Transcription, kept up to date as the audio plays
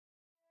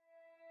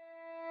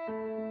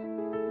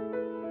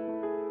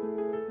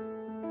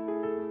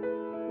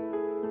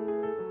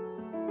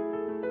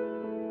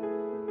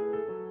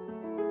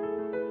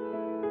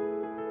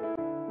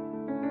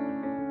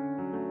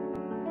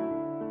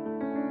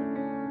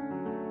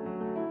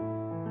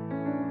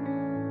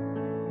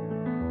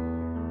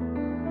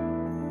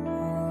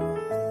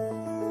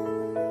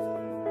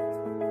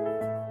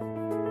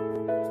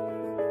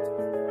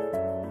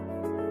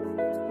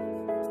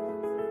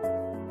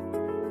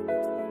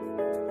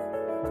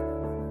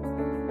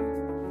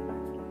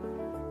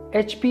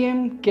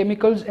HPM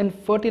Chemicals and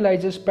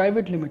Fertilizers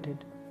Private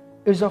Limited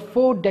is a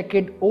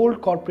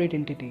 4-decade-old corporate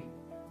entity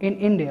in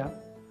India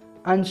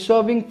and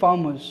serving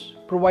farmers,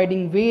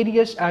 providing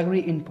various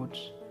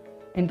agri-inputs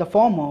in the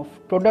form of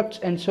products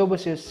and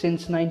services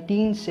since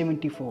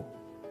 1974.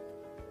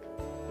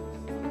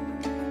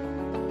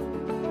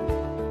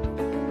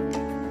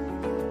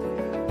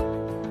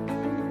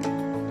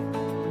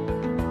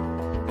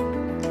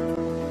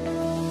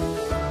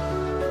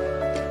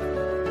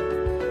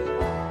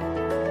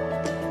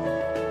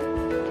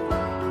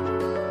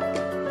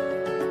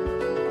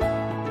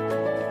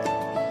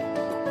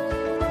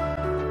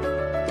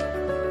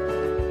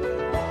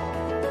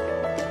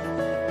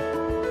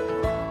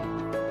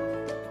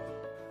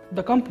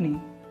 The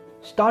company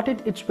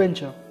started its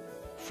venture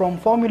from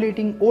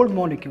formulating old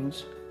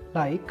molecules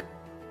like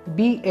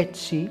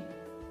BHC,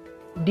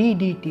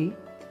 DDT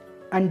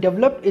and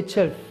developed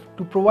itself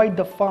to provide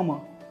the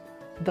farmer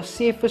the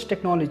safest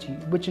technology,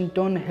 which in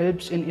turn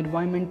helps in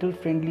environmental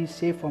friendly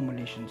safe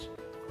formulations.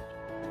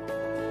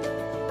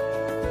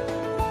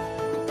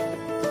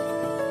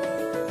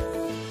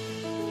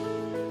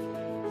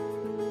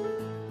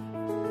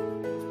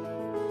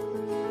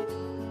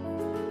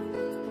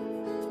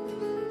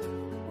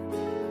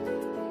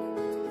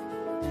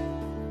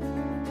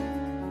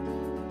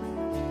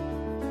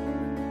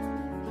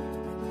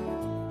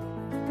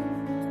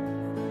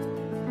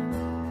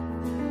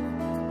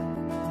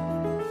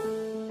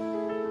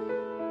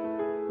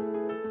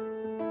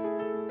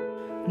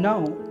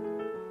 Now,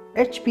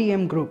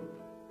 HPM Group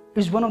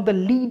is one of the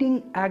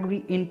leading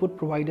agri-input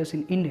providers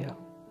in India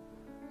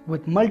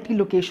with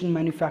multi-location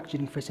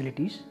manufacturing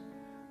facilities,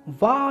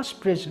 vast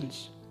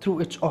presence through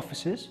its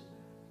offices,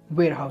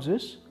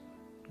 warehouses,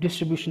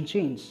 distribution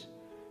chains,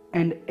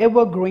 and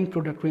ever-growing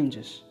product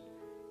ranges.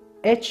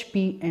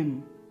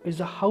 HPM is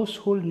a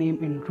household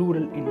name in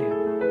rural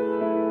India.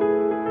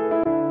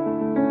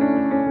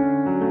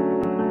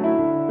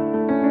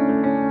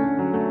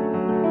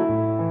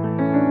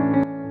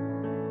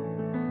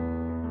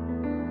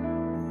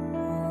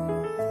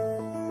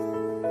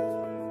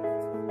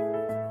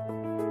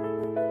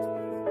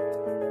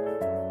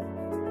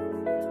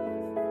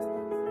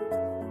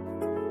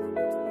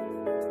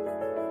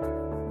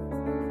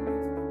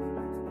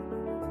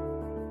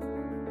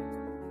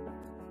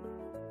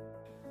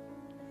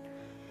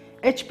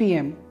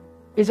 HPM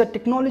is a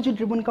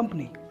technology-driven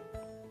company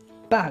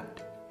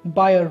backed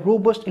by a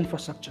robust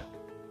infrastructure,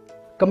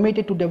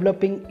 committed to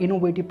developing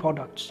innovative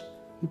products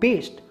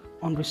based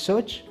on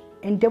research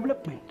and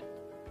development.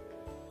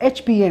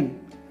 HPM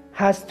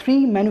has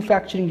 3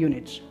 manufacturing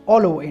units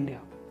all over India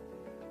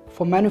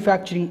for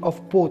manufacturing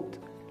of both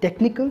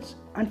technicals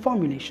and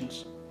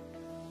formulations.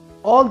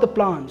 All the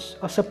plants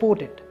are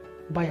supported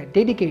by a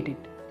dedicated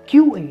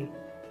QA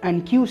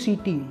and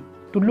QC team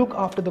to look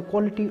after the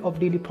quality of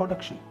daily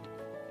production.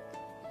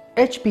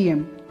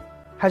 HPM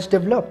has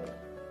developed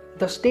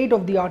the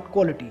state-of-the-art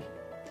quality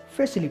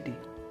facility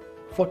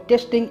for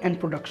testing and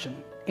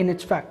production in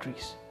its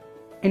factories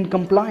in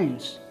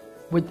compliance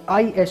with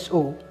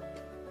ISO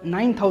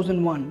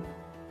 9001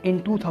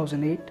 in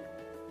 2008,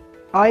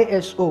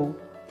 ISO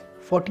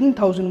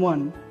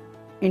 14001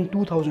 in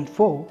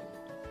 2004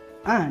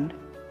 and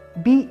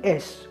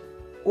BS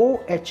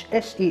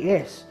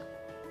OHSAS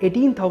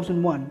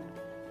 18001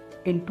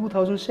 in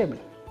 2007.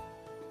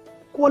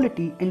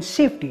 Quality and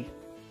safety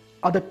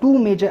are the 2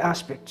 major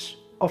aspects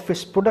of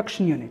its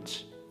production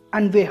units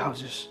and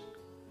warehouses,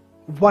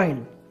 while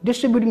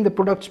distributing the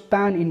products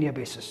pan-India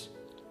basis.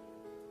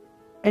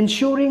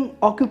 Ensuring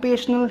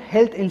occupational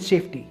health and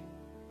safety,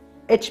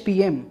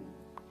 HPM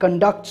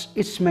conducts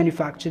its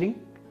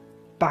manufacturing,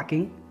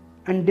 packing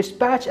and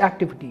dispatch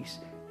activities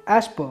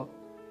as per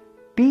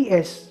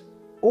PS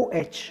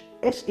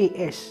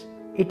OHSAS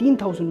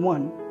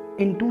 18001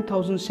 in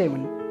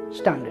 2007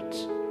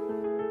 standards.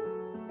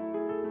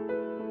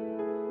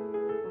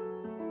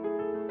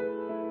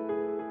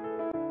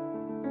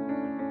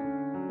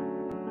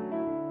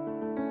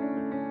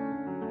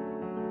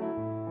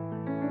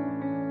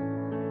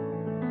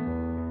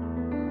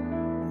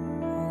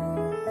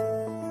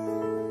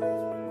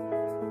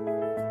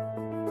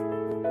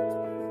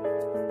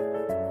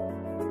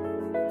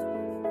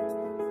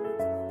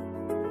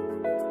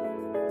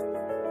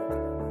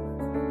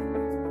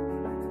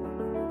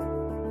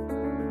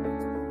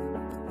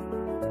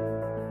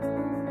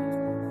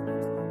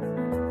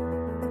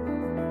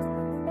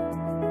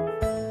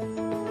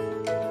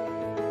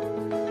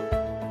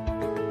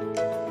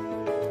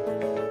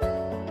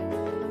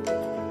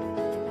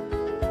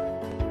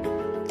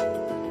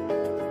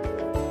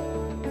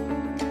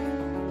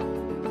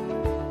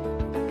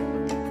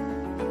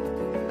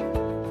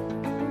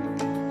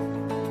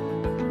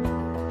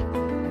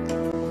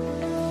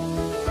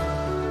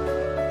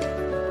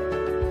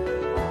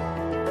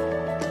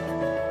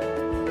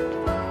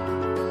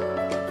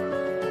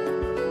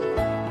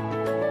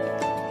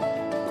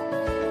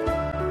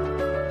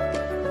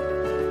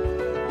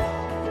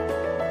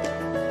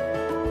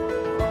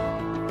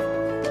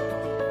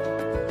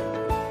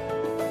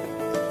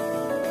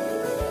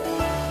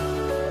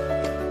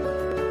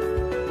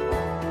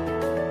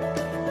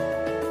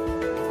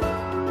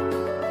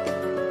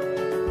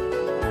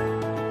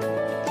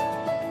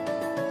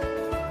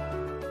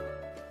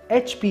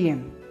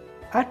 HPM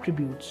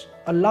attributes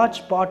a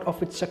large part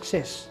of its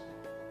success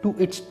to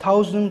its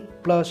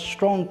 1,000+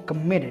 strong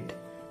committed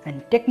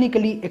and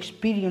technically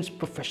experienced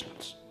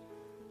professionals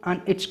and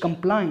its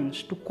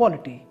compliance to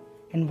quality,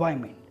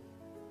 environment,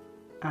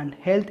 and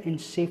health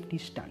and safety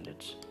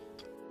standards.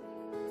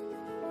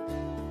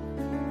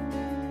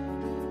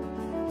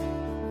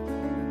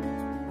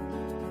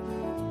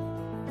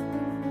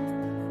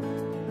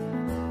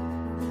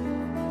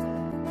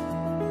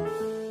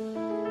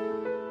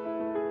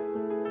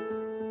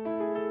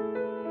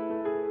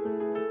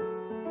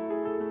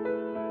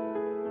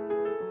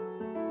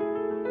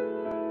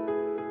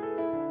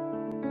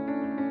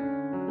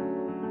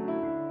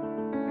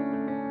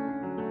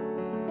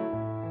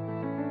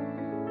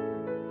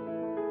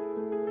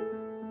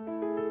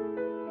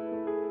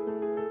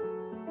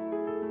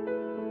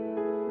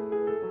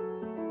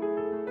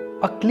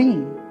 A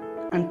clean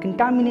and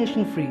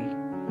contamination-free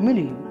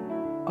milieu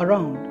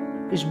around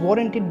is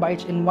warranted by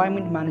its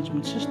environment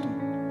management system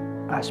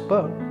as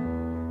per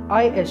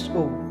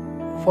ISO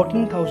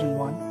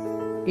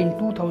 14001 in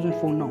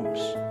 2004 norms.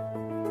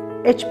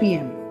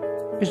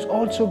 HPM is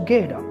also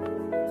geared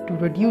up to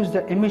reduce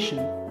the emission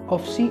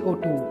of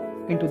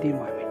CO2 into the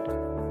environment.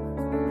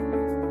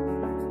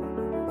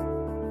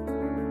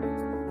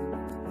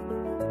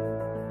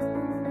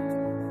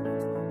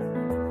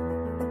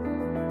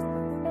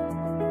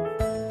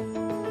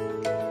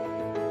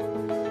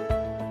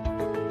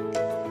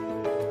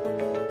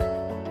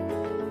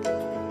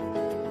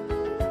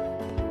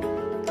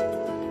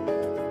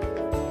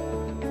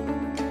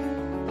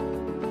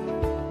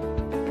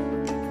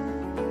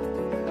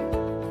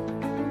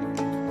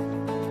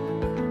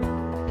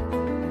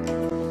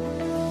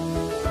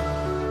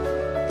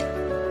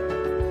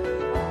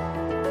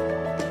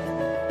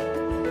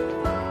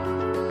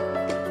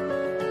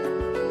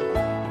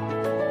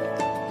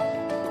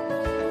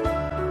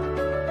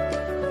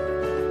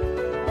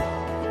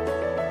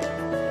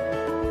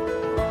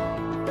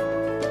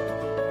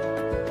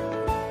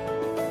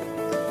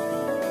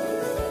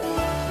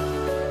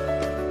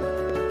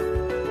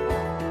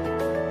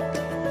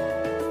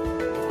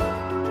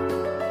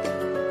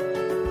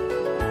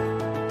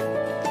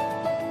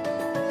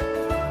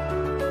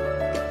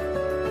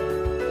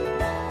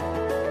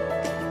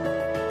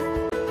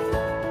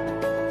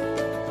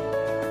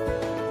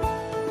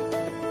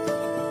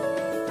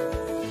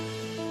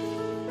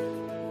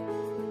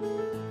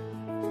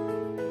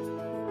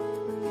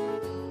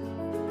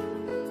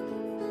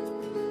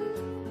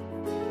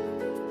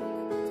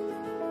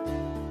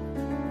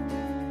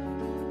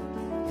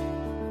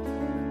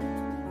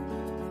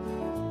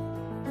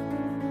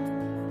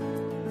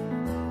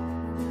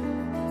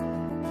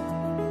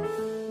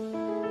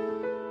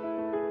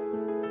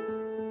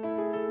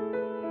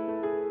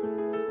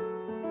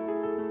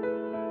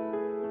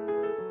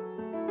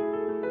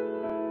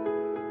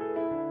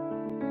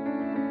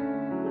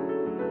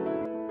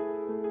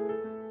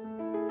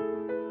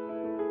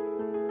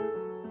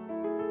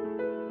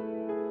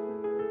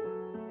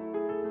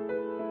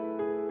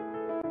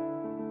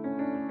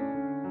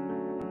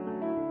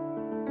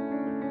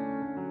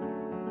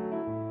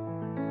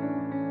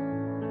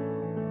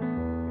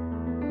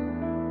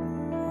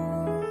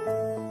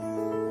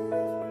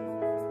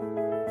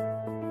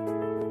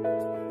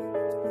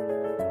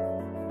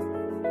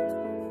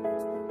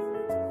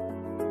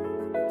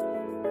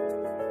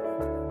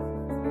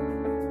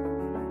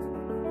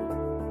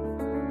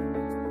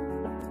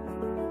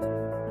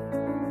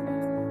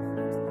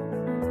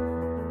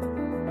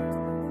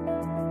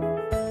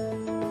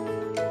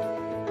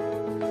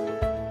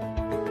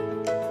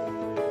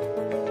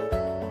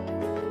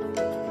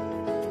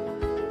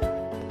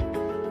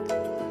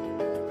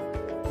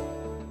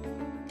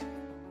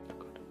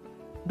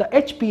 The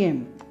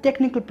HPM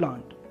technical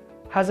plant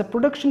has a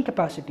production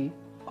capacity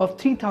of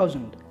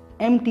 3000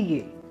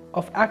 MTA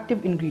of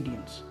active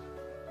ingredients.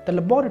 The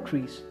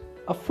laboratories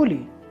are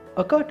fully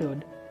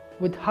accredited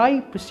with high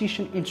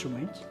precision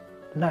instruments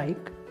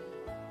like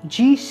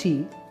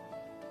GC,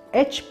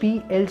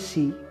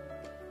 HPLC,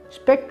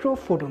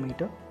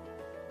 spectrophotometer,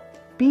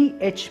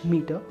 pH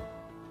meter,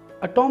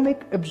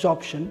 atomic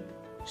absorption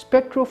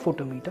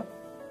spectrophotometer,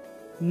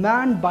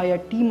 manned by a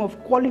team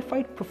of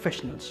qualified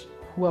professionals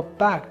who are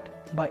backed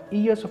by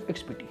years of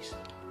expertise.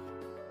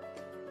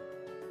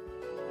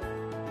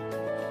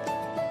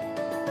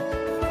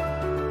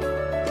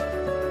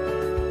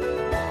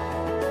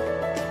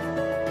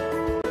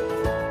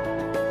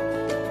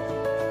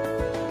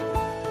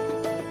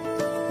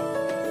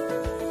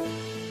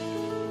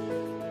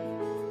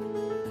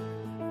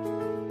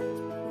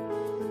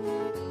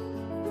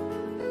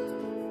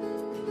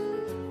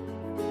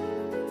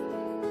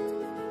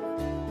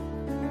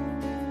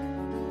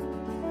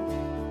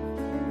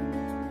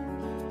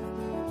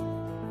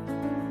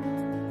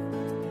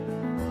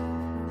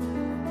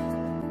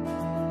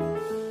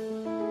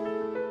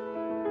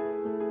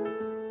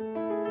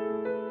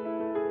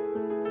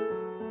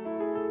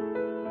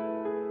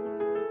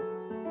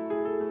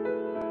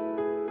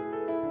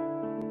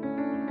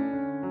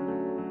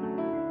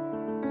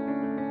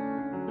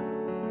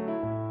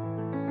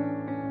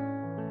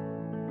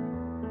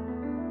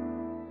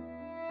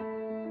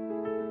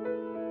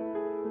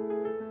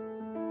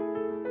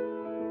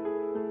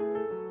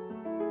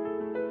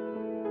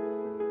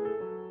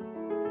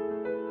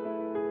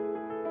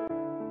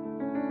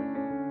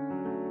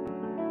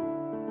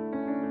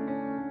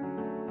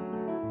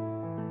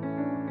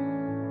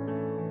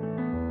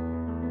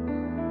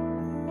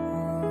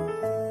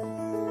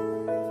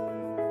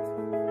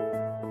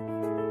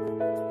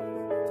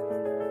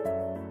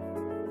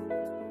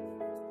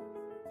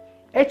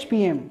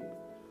 HPM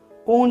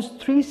owns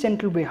 3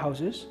 central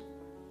warehouses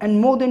and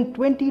more than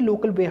 20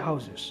 local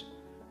warehouses,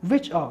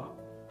 which are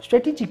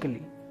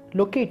strategically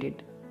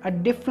located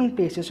at different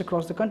places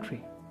across the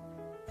country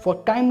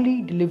for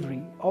timely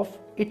delivery of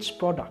its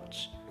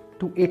products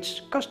to its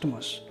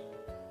customers,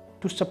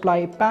 to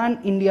supply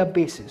pan-India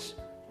basis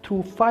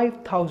through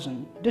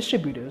 5,000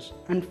 distributors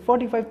and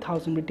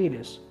 45,000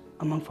 retailers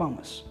among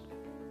farmers.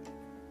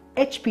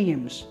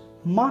 HPM's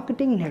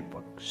marketing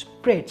network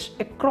spreads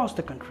across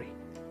the country,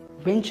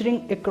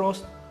 venturing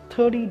across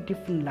 30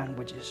 different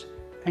languages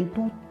and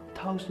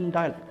 2,000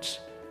 dialects.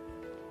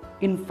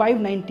 In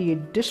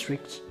 598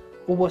 districts,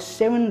 over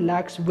 7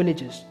 lakhs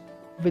villages,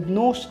 with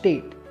no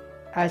state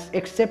as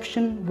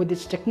exception with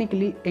its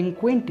technically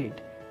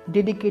acquainted,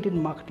 dedicated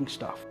marketing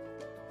staff.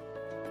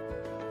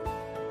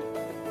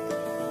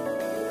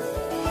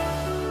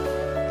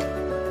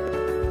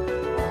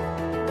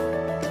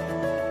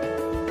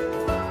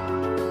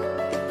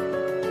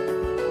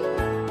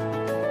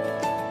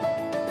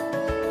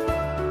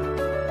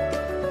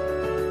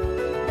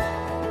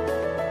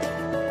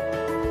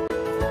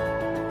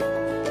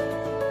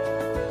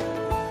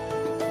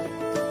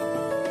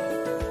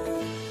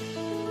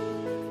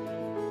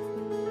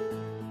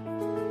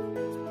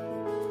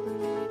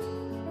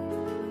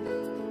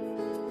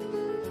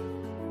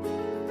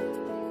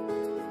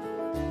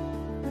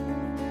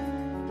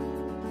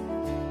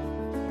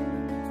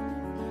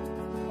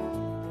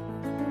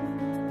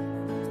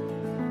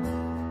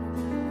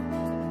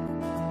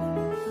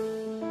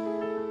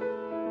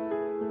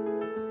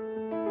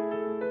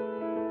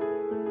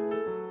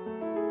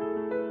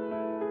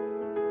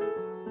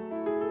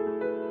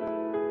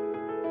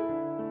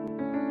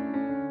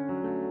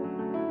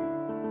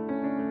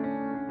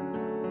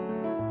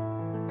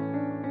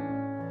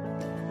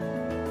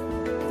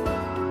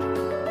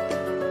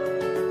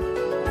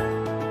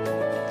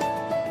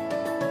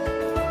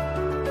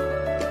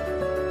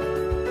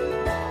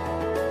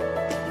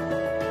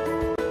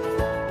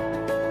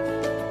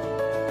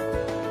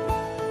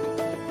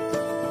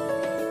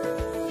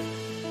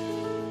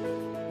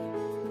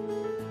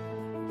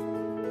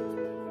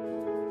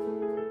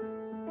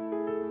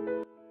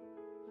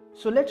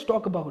 So let's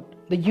talk about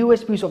the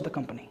USPs of the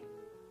company.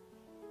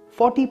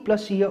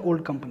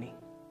 40-plus-year-old company.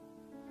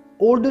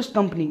 Oldest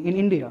company in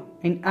India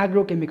in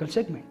agrochemical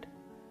segment.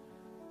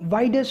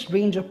 Widest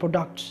range of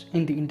products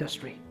in the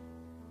industry.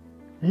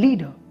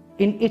 Leader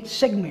in its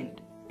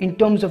segment in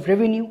terms of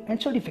revenue and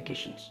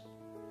certifications.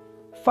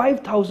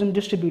 5,000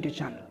 distributor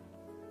channel.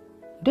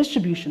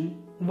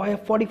 Distribution via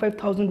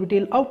 45,000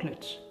 retail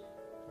outlets.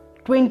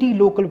 20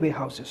 local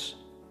warehouses.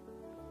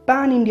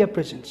 Pan-India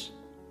presence.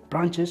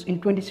 Branches in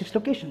 26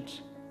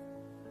 locations.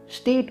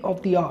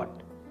 State-of-the-art,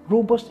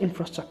 robust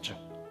infrastructure.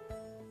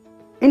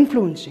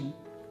 Influencing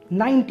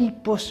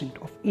 90%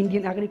 of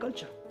Indian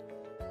agriculture.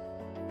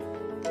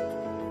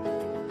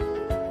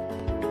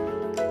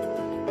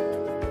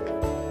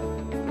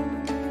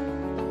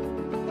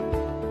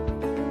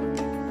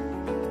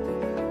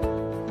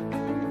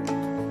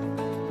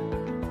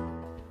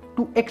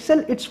 To excel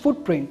its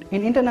footprint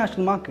in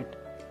international market,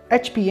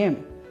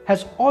 HPM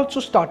has also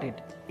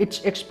started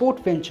its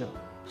export venture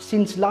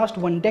since last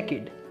 1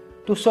 decade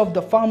to serve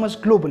the farmers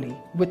globally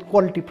with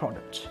quality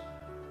products.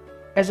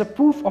 As a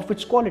proof of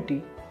its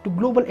quality to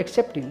global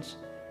acceptance,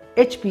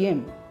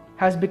 HPM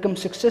has become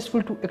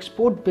successful to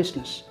export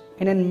business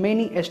in as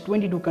many as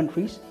 22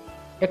 countries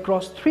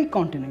across 3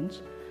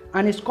 continents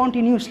and is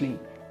continuously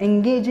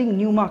engaging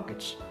new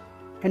markets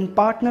and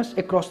partners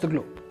across the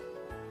globe.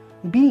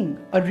 Being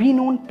a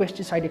renowned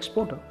pesticide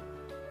exporter,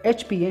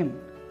 HPM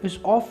is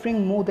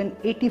offering more than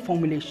 80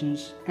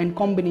 formulations and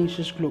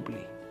combinations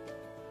globally.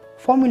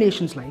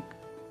 Formulations like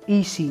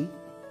EC,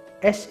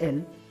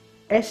 SL,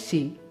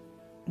 SC,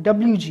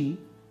 WG,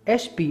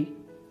 SP,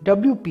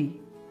 WP,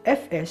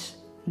 FS,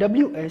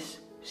 WS,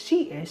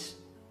 CS,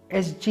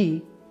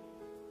 SG,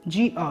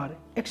 GR,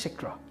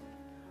 etc.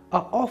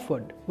 are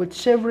offered with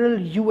several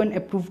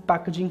UN-approved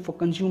packaging for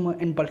consumer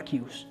and bulk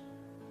use.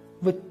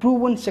 With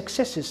proven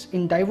successes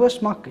in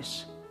diverse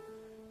markets,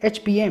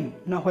 HPM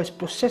now has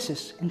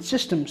processes and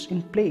systems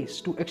in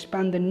place to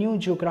expand the new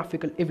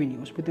geographical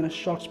avenues within a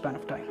short span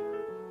of time.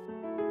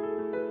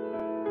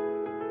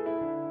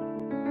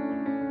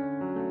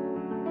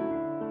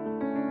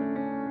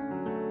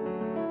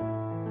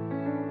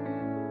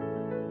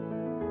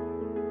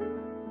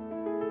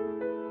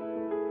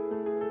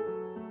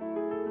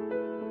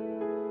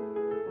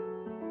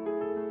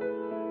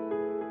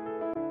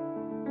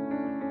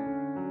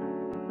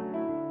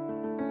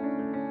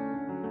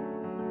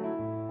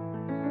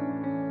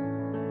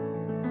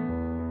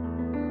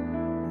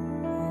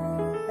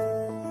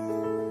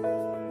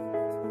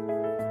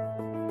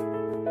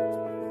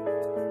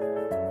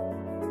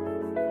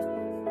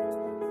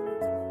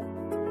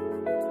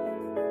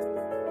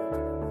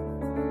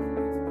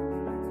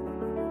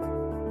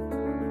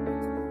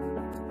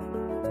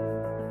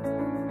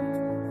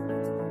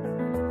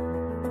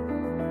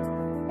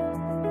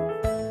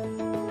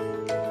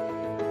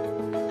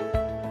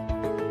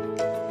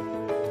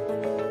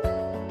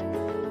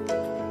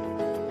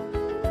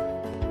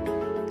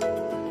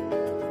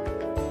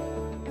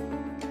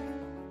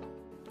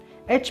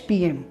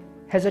 HPM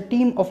has a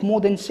team of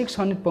more than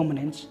 600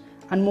 permanents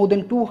and more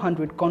than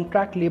 200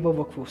 contract labor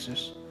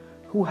workforces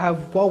who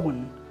have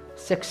woven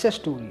success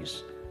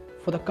stories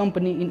for the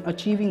company in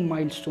achieving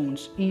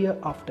milestones year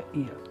after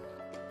year.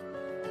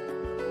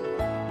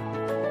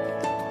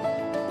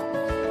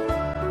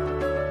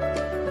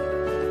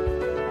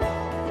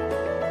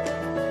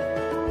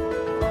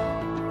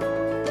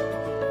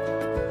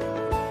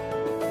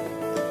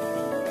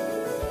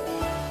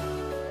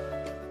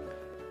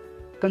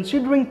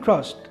 Considering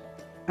trust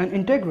and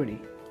integrity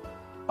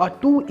are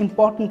two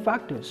important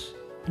factors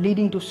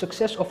leading to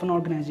success of an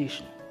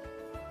organization.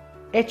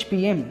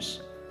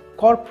 HPM's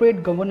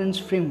corporate governance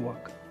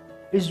framework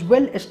is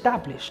well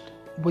established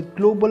with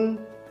global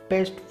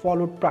best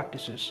followed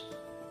practices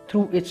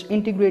through its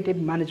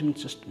integrated management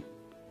system.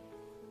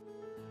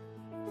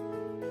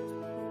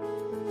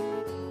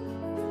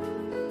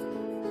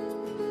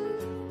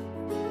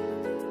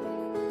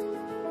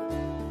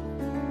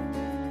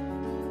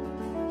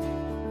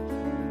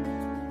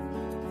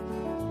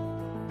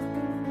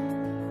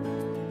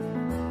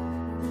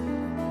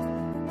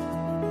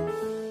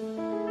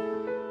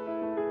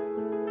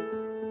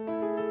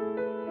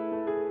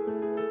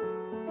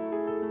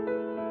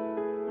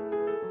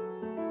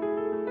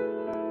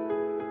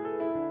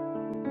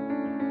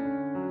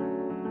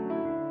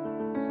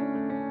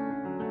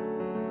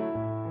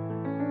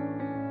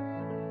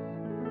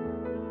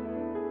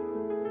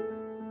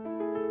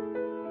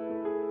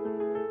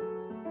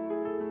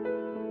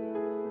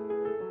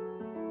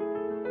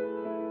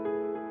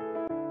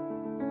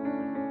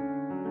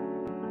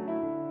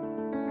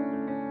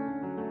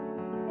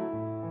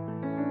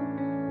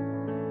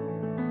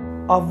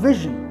 Our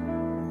vision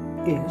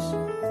is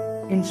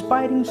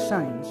inspiring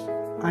science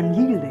and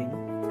yielding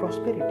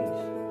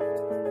prosperities.